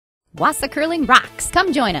Wausau Curling rocks!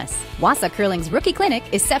 Come join us! Wausau Curling's Rookie Clinic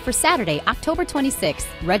is set for Saturday, October 26th.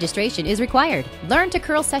 Registration is required. Learn to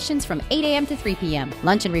curl sessions from 8 a.m. to 3 p.m.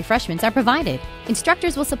 Lunch and refreshments are provided.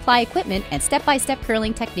 Instructors will supply equipment and step-by-step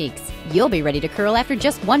curling techniques. You'll be ready to curl after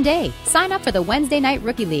just one day. Sign up for the Wednesday Night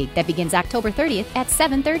Rookie League that begins October 30th at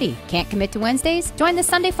 7:30. Can't commit to Wednesdays? Join the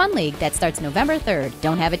Sunday Fun League that starts November 3rd.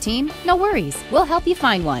 Don't have a team? No worries. We'll help you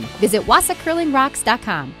find one. Visit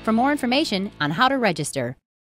WausauCurlingRocks.com for more information on how to register.